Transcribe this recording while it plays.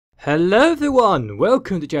Hello everyone,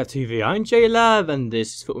 welcome to JLABTV. I'm JLAB and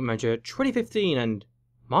this is Football Manager 2015 and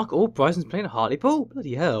Mark Albright's playing at Hartlepool?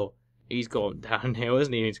 Bloody hell. He's gone downhill,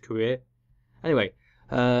 hasn't he, in his career? Anyway,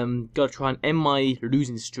 gotta try and end my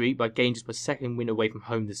losing streak by gaining just my second win away from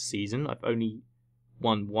home this season. I've only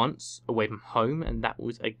won once away from home and that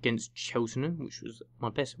was against Cheltenham, which was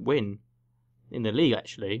my best win in the league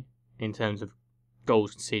actually, in terms of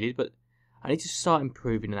goals conceded, but I need to start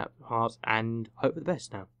improving in that part and hope for the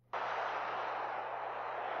best now.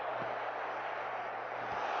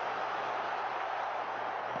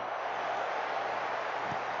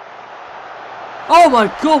 Oh my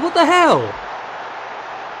god, what the hell?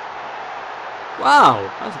 Wow,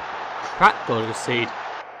 that's a crap goal to concede.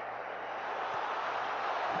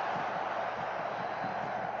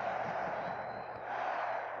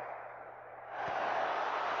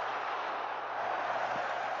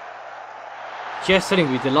 Jess, I think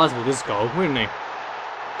we'd be delighted with this goal, wouldn't he?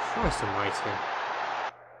 Christ almighty.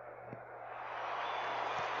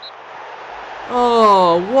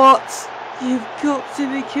 Oh, what? You've got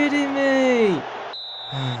to be kidding me!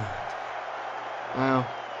 Wow.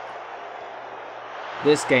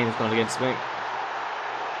 This game's gone against me.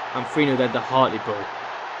 I'm 3-0 dead to Hartlepool.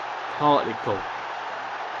 Hartlepool.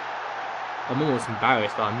 I'm almost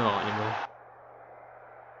embarrassed that I'm not anymore.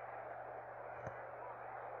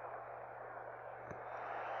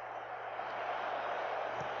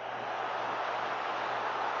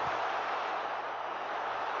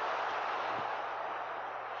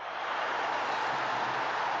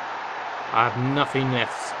 I have nothing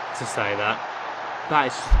left to say that. That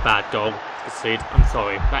is just a bad goal to concede. I'm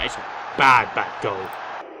sorry. That is a bad goal.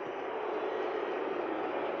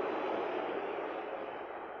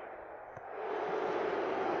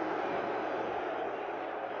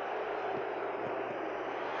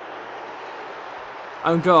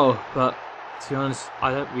 Own goal, but to be honest,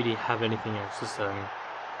 I don't really have anything else to say.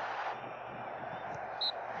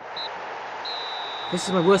 This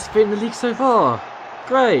is my worst fit in the league so far.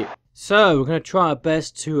 Great. So, we're going to try our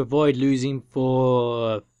best to avoid losing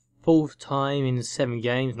for 4th time in 7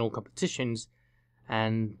 games in all competitions.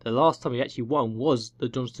 And the last time we actually won was the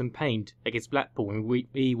Johnston Paint against Blackburn when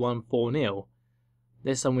we won 4-0.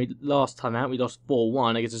 This time, last time out, we lost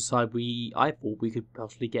 4-1 against a side I thought we could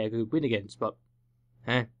possibly get a good win against. But,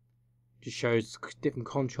 just shows different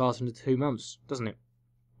contrast in the 2 months, doesn't it?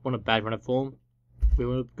 One a bad run of form, we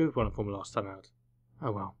were a good run of form last time out.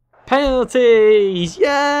 Oh well. Penalties!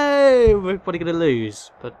 Yay! We're probably going to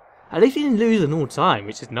lose. But at least we didn't lose an all time,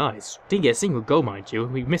 which is nice. Didn't get a single goal, mind you.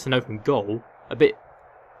 We missed an open goal. A bit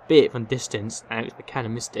from distance, and we kind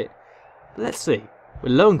of missed it. But let's see.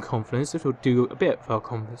 We're low in confidence. This will do a bit for our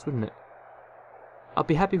confidence, wouldn't it? I'll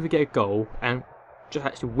be happy if we get a goal and just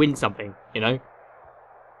actually win something, you know?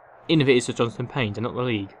 Even if it is the Johnston Paint and not the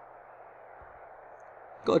league.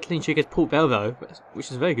 Got a clean sheet against Port Vale though,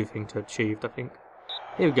 which is a very good thing to achieve, I think.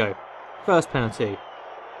 Here we go. First penalty.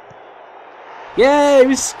 Yay!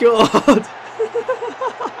 We scored!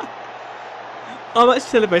 I'm actually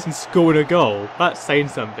celebrating scoring a goal. That's saying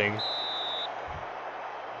something.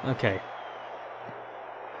 Okay.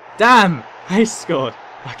 Damn! I scored.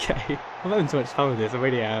 Okay. I'm having so much fun with this. I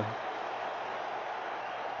really am.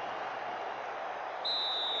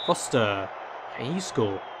 Foster. Can you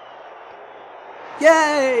score?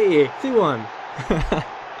 Yay! 2-1.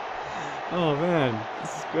 Oh man,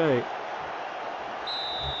 this is great.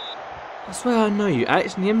 I swear I know you.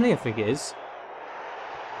 Alex Niemley, I think it is.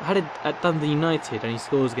 I had it at Dundee United and he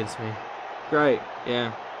scores against me. Great,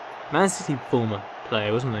 yeah. Man City former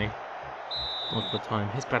player, wasn't he? Most of the time.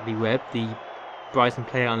 Here's Bradley Webb, the Brighton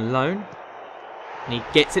player on loan. And he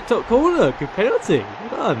gets it top corner. Good penalty.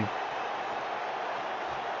 Well done.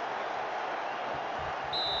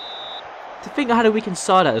 To think I had a weekend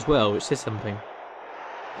side out as well, which says something.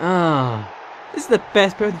 Ah, this is the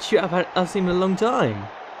best penalty shoot I've seen in a long time.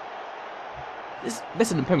 This is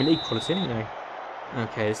better than Premier League quality anyway.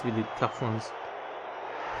 Okay, this will be the tough ones.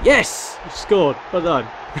 Yes! We scored! Well done.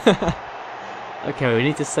 Okay, we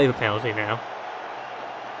need to save a penalty now.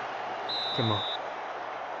 Come on.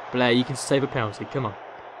 Blair, you can save a penalty, come on.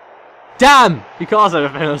 Damn! You can't save a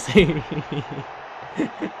penalty!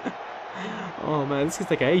 Oh man, this could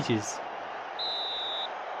take ages.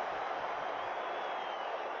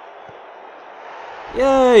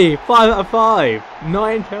 Yay! 5 out of 5!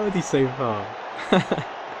 9 penalties so far.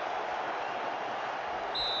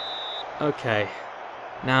 Okay.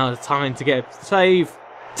 Now the time to get a save.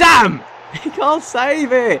 Damn! He can't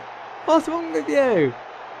save it! What's wrong with you?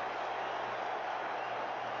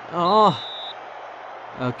 Oh.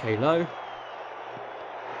 Okay, low.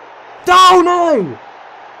 Oh no!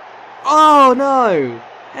 Oh no!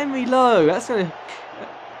 Henry Lowe, that's going to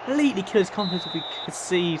completely kill his confidence if we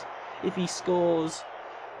concede, if he scores.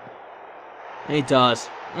 He does.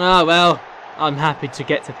 Oh well, I'm happy to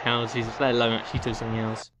get to penalties, let alone actually do something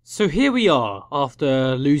else. So here we are,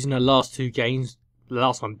 after losing our last 2 games, the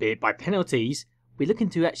last one being by penalties, we're looking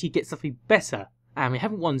to actually get something better. And we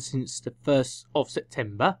haven't won since the 1st of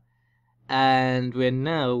September. And we're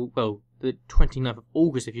now, well, the 29th of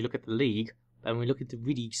August if you look at the league. And we're looking to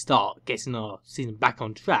really start getting our season back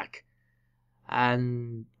on track.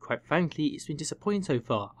 And quite frankly, it's been disappointing so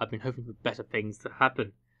far. I've been hoping for better things to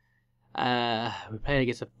happen. We're playing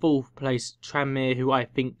against a 4th place Tranmere, who I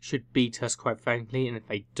think should beat us, quite frankly. And if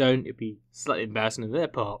they don't, it'd be slightly embarrassing on their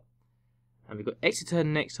part. And we've got Exeter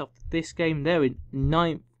next after this game. They're in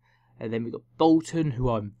 9th. And then we've got Bolton, who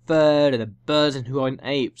are in 3rd. And then Burton, who are in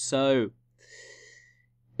 8th. So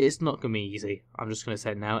it's not going to be easy. I'm just going to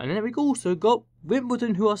say it now. And then we've also got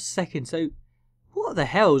Wimbledon, who are 2nd. So what the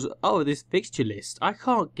hell's this fixture list? I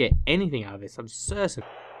can't get anything out of this, I'm certain.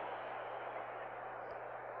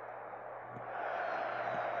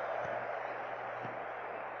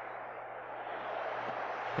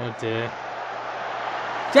 Oh dear.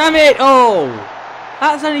 Damn it! Oh!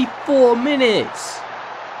 That's only 4 minutes!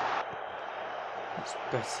 That's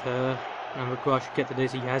better. And McGrath should get to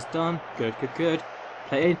this. He has done. Good, good, good.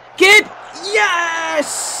 Play in. Gibb!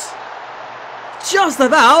 Yes! Just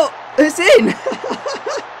about! It's in!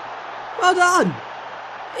 Well done!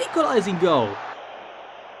 Equalising goal.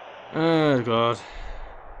 Oh god.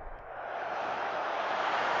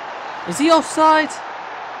 Is he offside?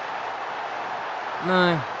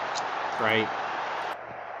 No. Great.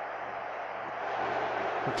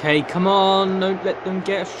 Okay, come on, don't let them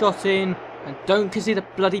get a shot in. And don't concede a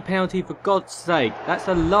bloody penalty for God's sake. That's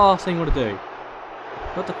the last thing I want to do.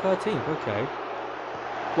 Not the 13th, okay.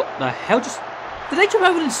 What the hell? Did they jump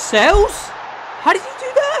over themselves? How did you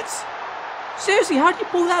do that? Seriously, how did you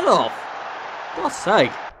pull that off? For God's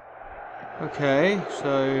sake. Okay,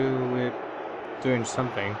 so we're doing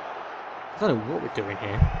something. I don't know what we're doing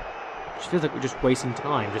here. It just feels like we're just wasting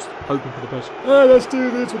time, just hoping for the best. Oh, let's do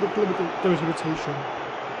this with a limitation.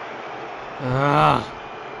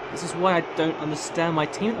 This is why I don't understand my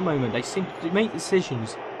team at the moment. They seem to make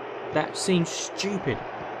decisions that seem stupid.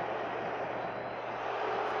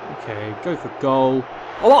 Okay, go for goal.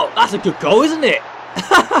 Oh, that's a good goal, isn't it?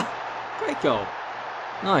 Great goal.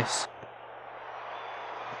 Nice.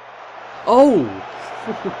 Oh!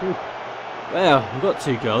 Well, we've got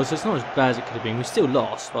 2 goals, so it's not as bad as it could have been. We still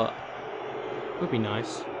lost, but it would be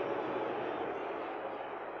nice.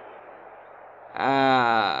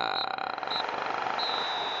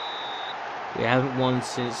 We haven't won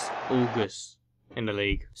since August in the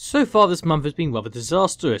league. So far this month has been rather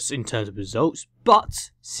disastrous in terms of results,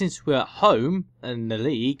 but since we're at home in the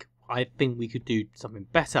league, I think we could do something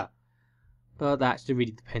better. But that actually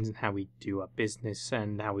really depends on how we do our business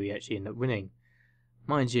and how we actually end up winning.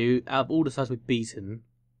 Mind you, out of all the sides we've beaten,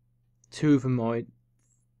 2 of them are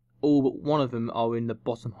all but 1 of them are in the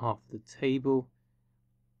bottom half of the table.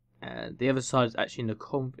 And the other side is actually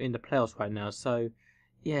in the playoffs right now, so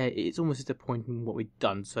yeah, it's almost disappointing what we've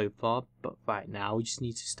done so far, but right now we just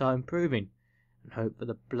need to start improving and hope for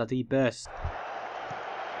the bloody best.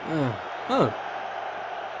 Oh,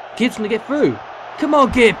 Gibb's gonna get through. Come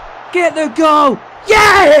on, Gibb, get the goal!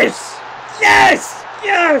 Yes! Yes!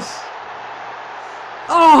 Yes!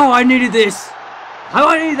 Oh, I needed this. Oh,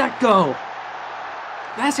 I needed that goal.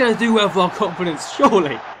 That's gonna do well for our confidence,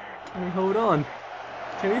 surely. Can we hold on?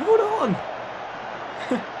 Can we hold on?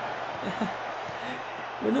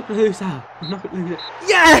 We're not going to lose out. We're not going to lose it.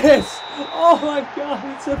 Yes! Oh my god,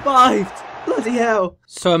 we survived! Bloody hell!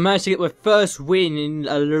 So I managed to get my first win in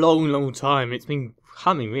a long, long time. It's been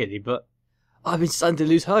coming really, but I've been starting to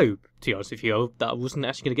lose hope, to be honest with you, that I wasn't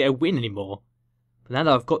actually going to get a win anymore. But now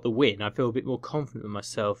that I've got the win, I feel a bit more confident with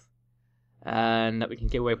myself. And that we can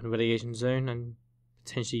get away from the relegation zone and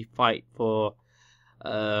potentially fight for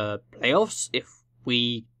playoffs if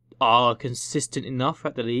we are consistent enough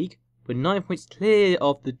at the league. We're 9 points clear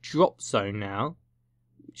of the drop zone now,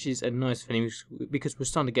 which is a nice thing because we're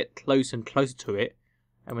starting to get closer and closer to it,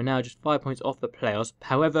 and we're now just 5 points off the playoffs.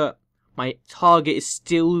 However, my target is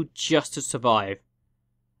still just to survive.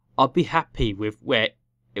 I'll be happy with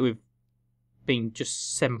being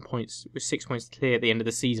just 7 points, with 6 points clear at the end of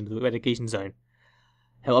the season of the relegation zone.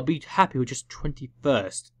 Hell, I'll be happy with just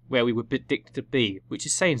 21st, where we were predicted to be, which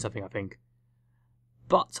is saying something, I think.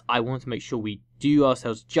 But I want to make sure we do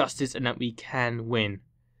ourselves justice and that we can win.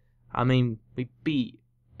 I mean, we beat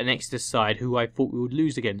an Exeter side who I thought we would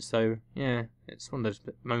lose against, so yeah, it's one of those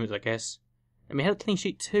moments, I guess. And we had a clean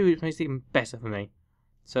sheet too, which makes it even better for me.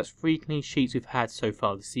 So that's 3 clean sheets we've had so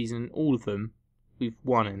far this season. All of them we've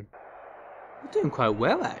won in. We're doing quite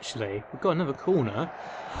well, actually. We've got another corner.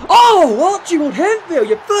 Oh, Archibald Henfield,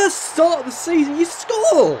 your first start of the season, you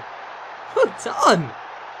score! Well done!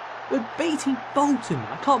 We're beating Bolton.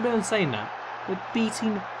 I can't believe I'm saying that. We're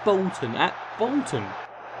beating Bolton at Bolton.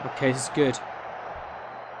 Okay, this is good.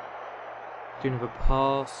 Do another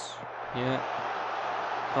pass. Yeah.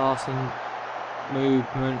 Passing.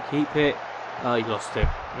 Movement. Keep it. Oh, you lost it.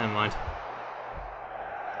 Never mind.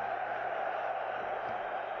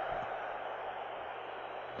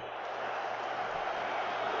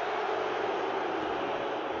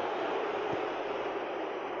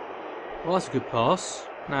 Well, that's a good pass.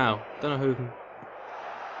 Now, don't know who can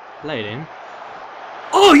play it in.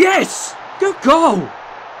 Oh, yes! Good goal!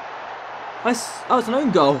 That was an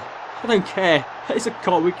own goal. I don't care. It's a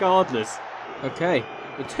goal regardless. Okay,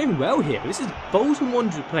 we're doing well here. This is Bolton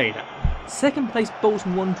Wanderers playing at. Second place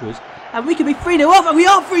Bolton Wanderers. And we could be 3-0 up, and we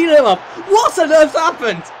are 3-0 up! What on earth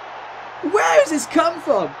happened? Where has this come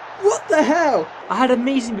from? What the hell? I had a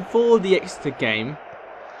meeting before the Exeter game.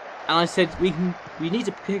 And I said we need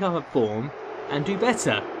to pick up our form and do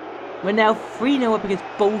better. We're now 3-0 up against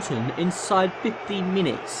Bolton inside 15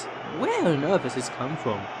 minutes. Where on earth has this come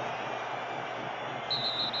from?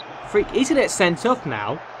 Freak, he's going to get sent off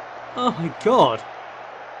now. Oh my god.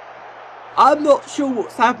 I'm not sure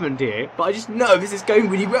what's happened here, but I just know this is going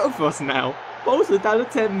really well for us now. Bolton are down to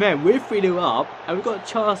 10 men, we're 3-0 up, and we've got a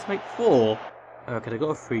chance to make 4. Okay, I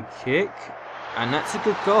got a free kick, and that's a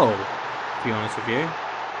good goal, to be honest with you.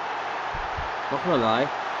 Not gonna lie.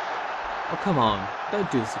 Oh, come on. Don't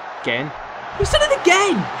do this again. We've done it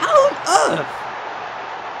again! How on earth?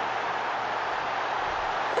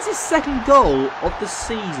 That's his second goal of the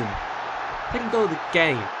season. Second goal of the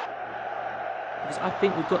game. Because I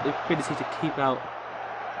think we've got the ability to keep out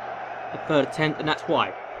a third attempt, and that's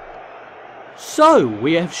why. So,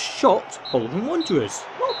 we have shot Bolton Wanderers.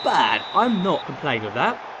 Not bad. I'm not complaining with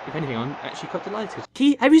that. If anything, I'm actually quite delighted.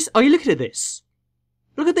 Are you looking at this?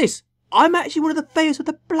 Look at this. I'm actually one of the favourites of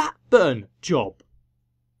the Blackburn job.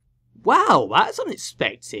 Wow, that's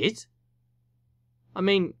unexpected. I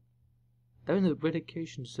mean, they're in the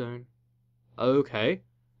relegation zone. Okay.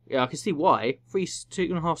 Yeah, I can see why.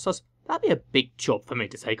 2.5 stars. That'd be a big job for me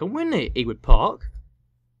to take on, wouldn't it, Ewood Park?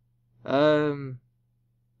 I'm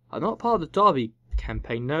not part of the Derby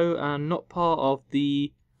campaign, no, and I'm not part of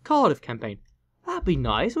the Cardiff campaign. That'd be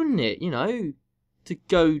nice, wouldn't it? You know, to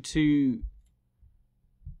go to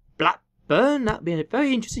Blackburn, that'd be a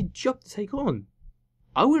very interesting job to take on.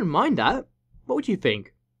 I wouldn't mind that. What would you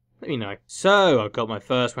think? Let me know. So, I've got my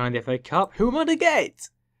first round of the FA Cup. Who am I to get?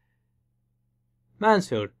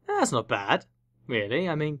 Mansfield. That's not bad, really.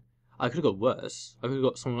 I mean, I could have got worse. I could have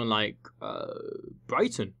got someone like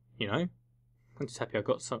Brighton, you know. I'm just happy I've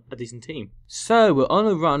got a decent team. So, we're on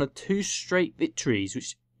a run of 2 straight victories,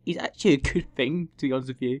 which is actually a good thing, to be honest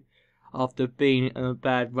with you. After being in a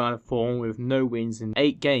bad run of form with no wins in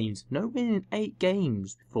 8 games. No win in 8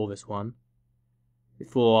 games before this one.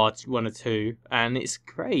 Before our 1 or 2. And it's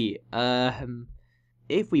great.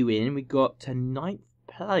 If we win, we got to 9th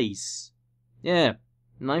place. Yeah,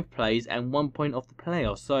 9th place and 1 point off the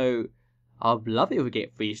playoffs. So, I'd love it if we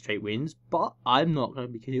get 3 straight wins. But I'm not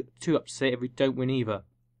going to be too upset if we don't win either.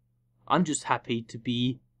 I'm just happy to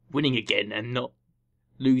be winning again and not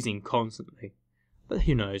losing constantly. But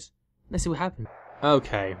who knows? Let's see what happens.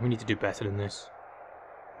 Okay, we need to do better than this.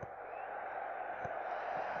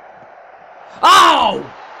 Oh!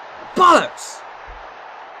 Bollocks!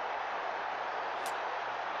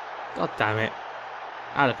 God damn it.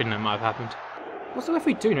 I don't think that might have happened. What's the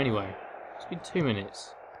referee doing anyway? It's been 2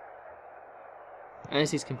 minutes.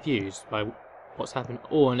 Unless he's confused by what's happened,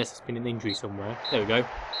 or unless it's been an injury somewhere. There we go.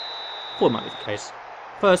 Thought it might be the case.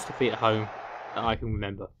 First defeat at home that I can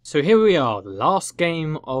remember. So here we are, the last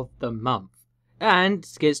game of the month. And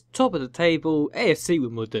to get top of the table, AFC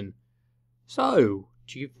Wimbledon. So,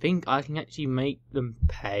 do you think I can actually make them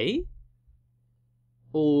pay?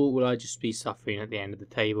 Or will I just be suffering at the end of the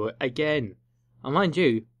table again? And mind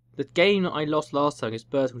you, the game that I lost last time against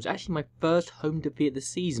Burton was actually my first home defeat of the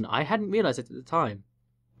season. I hadn't realised it at the time.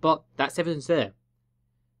 But that's evidence there.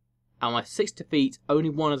 And my 6th defeat, only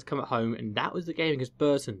 1 has come at home, and that was the game against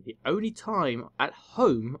Burton. The only time at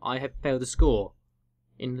home I have failed to score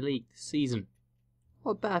in the league this season.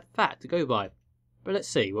 What a bad fact to go by. But let's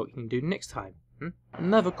see what we can do next time.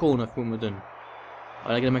 Another corner for Wimbledon.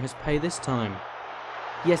 Are they going to make us pay this time?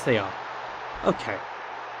 Yes, they are. Okay.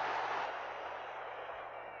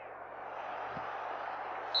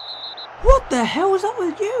 What the hell was up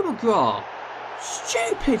with you, McGrath?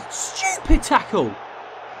 Stupid tackle.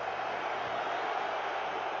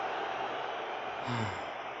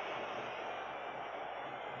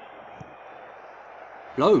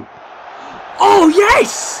 Low. Oh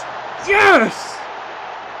yes! Yes!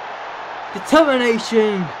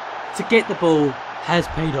 Determination to get the ball has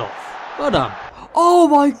paid off. Well done. Oh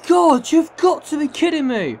my god, you've got to be kidding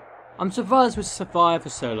me! I'm surprised we survived for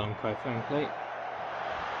so long, quite frankly.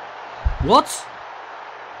 What?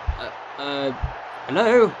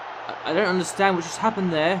 Hello? I don't understand what just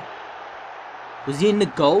happened there. Was he in the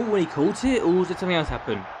goal when he caught it, or did something else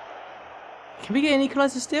happen? Can we get an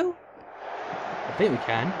equaliser still? I think we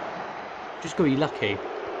can. Just gotta be lucky,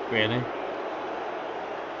 really.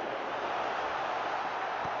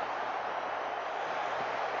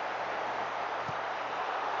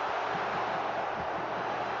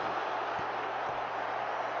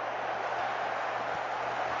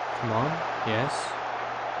 Come on, yes.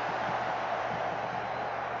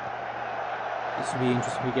 This will be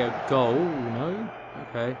interesting if we get a goal, no?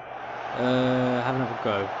 Okay. Have another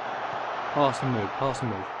go. Pass and move, pass and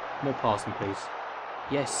move. More passing, please.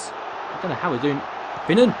 Yes. I don't know how we're doing.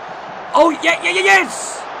 Finnan! Oh,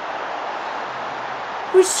 yes!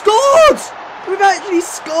 We scored! We've actually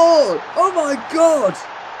scored! Oh my god!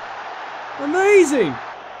 Amazing!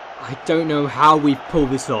 I don't know how we've pulled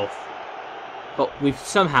this off. But we've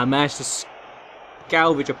somehow managed to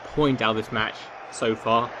salvage a point out of this match so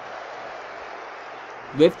far.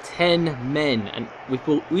 With 10 men, and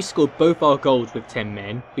we scored both our goals with 10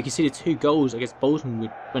 men. We conceded 2 goals against Bolton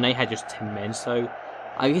when they had just 10 men, so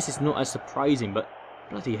I guess it's not as surprising, but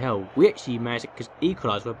bloody hell, we actually managed to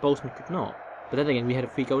equalise where Bolton could not. But then again, we had a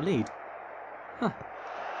 3-goal lead. Huh.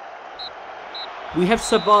 We have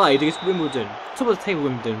survived against Wimbledon, top of the table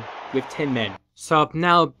Wimbledon, with 10 men. So I've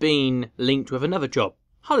now been linked with another job,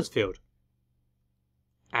 Huddersfield.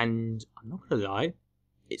 And I'm not going to lie,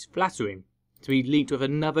 it's flattering to be linked with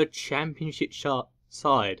another championship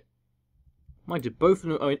side. Mind you, both of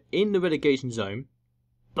them are in the relegation zone,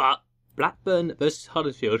 but Blackburn versus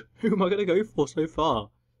Huddersfield, who am I going to go for so far?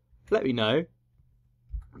 Let me know,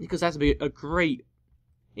 because that's be a great,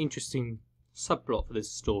 interesting subplot for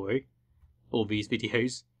this story, all these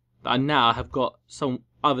videos. But I now have got some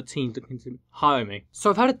other teams looking to hire me.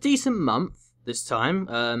 So I've had a decent month this time.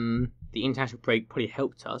 The international break probably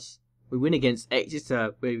helped us. We win against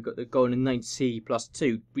Exeter, where we got the goal in 90 plus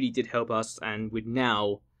 2, really did help us, and we're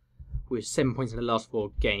 7 points in the last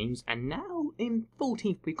 4 games, and now in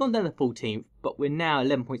 14th, we've gone down to 14th, but we're now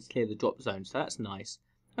 11 points clear of the drop zone, so that's nice.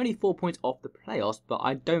 Only 4 points off the playoffs, but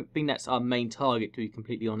I don't think that's our main target, to be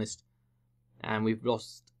completely honest. And we've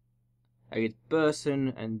lost against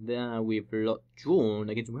Burton, and now we've drawn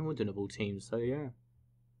against Wimbledon of all teams, so yeah.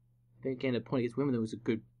 I think getting a point against Wimbledon was a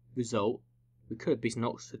good result. We could have beaten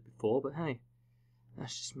Oxford before, but hey,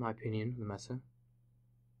 that's just my opinion on the matter.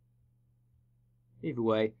 Either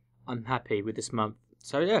way, I'm happy with this month.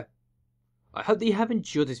 So yeah, I hope that you have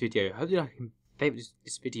enjoyed this video. I hope that you can favourite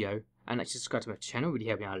this video and actually subscribe to my channel. Really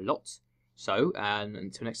help me out a lot. So, and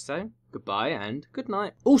until next time, goodbye and good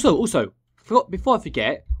night. Also, before I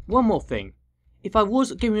forget, one more thing. If I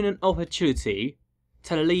was given an opportunity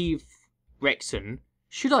to leave Wrexham,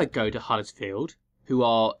 should I go to Huddersfield, who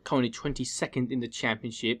are currently 22nd in the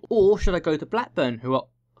championship, or should I go to Blackburn, who are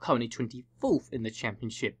currently 24th in the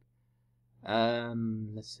championship?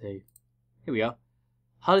 Let's see. Here we are.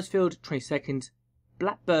 Huddersfield 22nd,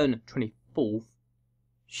 Blackburn 24th.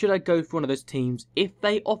 Should I go for one of those teams if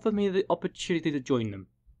they offer me the opportunity to join them?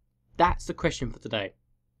 That's the question for today.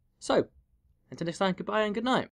 So, until next time, goodbye and good night.